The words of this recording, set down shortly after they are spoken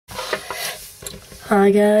Hi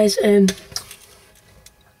guys, I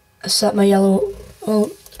set my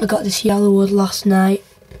I got this yellowwood last night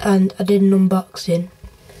and I did an unboxing,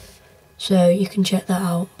 so you can check that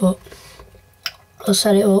out, but I'll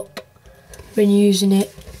set it up. Been using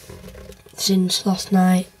it since last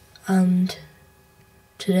night and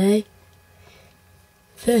today.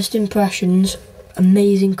 First impressions,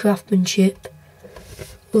 amazing craftsmanship.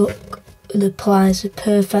 Look, the pliers are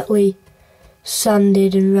perfectly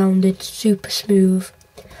sanded and rounded, super smooth,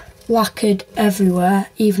 lacquered everywhere,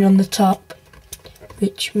 even on the top,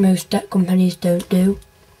 which most deck companies don't do.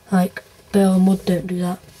 Like Burl and Wood don't do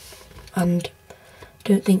that, and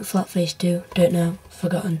don't think Flatface do, don't know,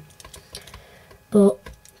 forgotten. But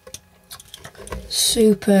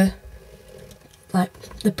super, like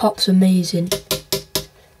the pop's amazing,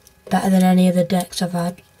 better than any other decks I've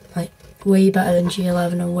had, like way better than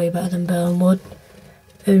G11 and way better than Burl and Wood.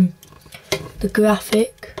 The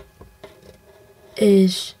graphic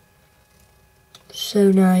is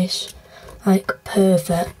so nice, like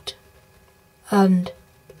perfect, and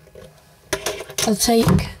I'll take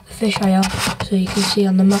the fisheye off so you can see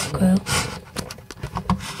on the macro.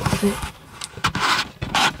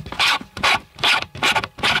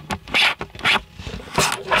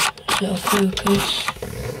 Little focus,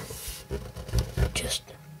 just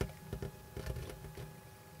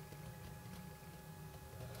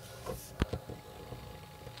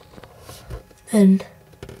and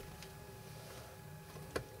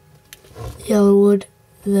yellowwood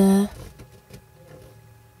there.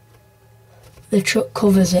 The truck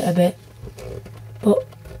covers it a bit, but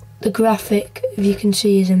the graphic, if you can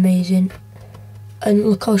see, is amazing. And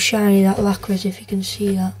look how shiny that lacquer is, if you can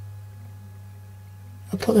see that.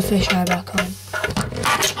 I'll put the fisheye back on.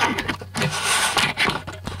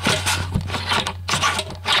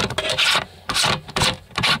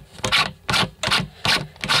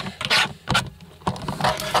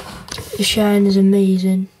 The shine is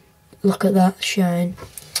amazing. Look at that shine.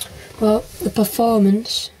 Well, the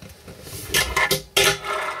performance,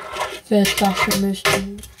 first class on most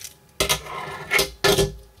things.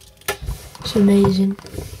 It's amazing.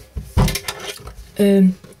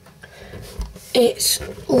 It's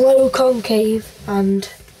low concave and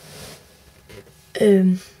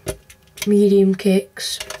medium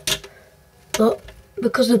kicks, but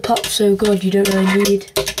because the pop's so good, you don't really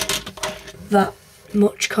need that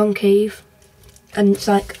much concave, and it's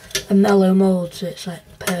like a mellow mould, so it's like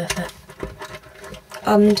perfect.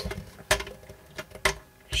 And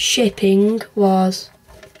shipping was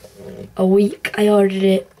a week. I ordered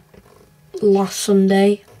it last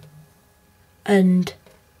Sunday and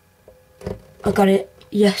I got it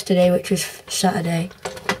yesterday, which was Saturday,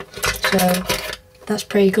 so that's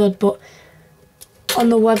pretty good. But on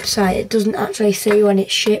the website it doesn't actually say when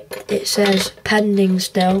it's shipped, it says pending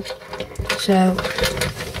still, so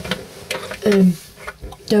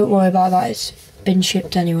don't worry about that, it's been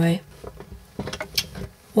shipped anyway.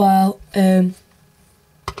 Well, the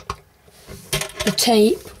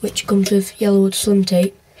tape, which comes with yellowwood slim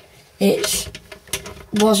tape, it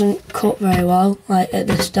wasn't cut very well. Like at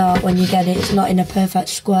the start when you get it, it's not in a perfect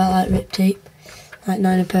square like rip tape, like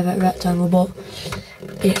not in a perfect rectangle, but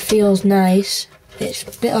it feels nice. It's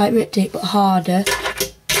a bit like rip tape but harder,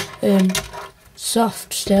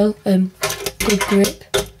 soft still, good grip,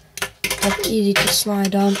 like easy to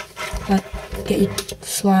slide on, like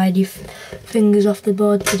slide your fingers off the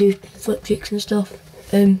board to do flip tricks and stuff.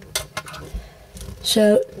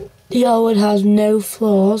 So the yellowwood has no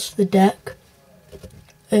flaws, the deck,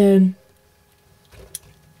 no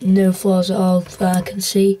flaws at all that I can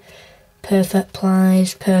see. Perfect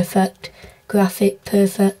plies, perfect graphic,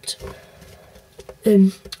 perfect,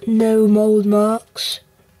 no mould marks,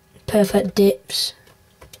 perfect dips,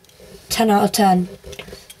 10 out of 10.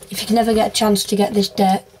 If you can ever get a chance to get this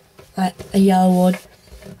deck, like a yellowwood,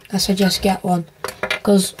 I suggest get one,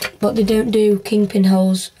 but they don't do kingpin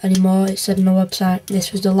holes anymore. It said on the website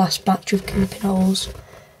this was the last batch of kingpin holes,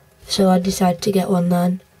 so I decided to get one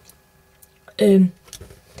then.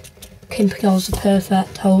 Kingpin holes are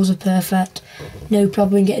perfect, holes are perfect, no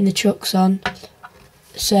problem getting the trucks on.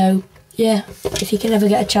 So yeah, if you can ever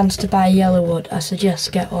get a chance to buy a yellowwood, I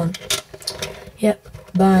suggest get one. Yep,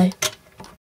 bye.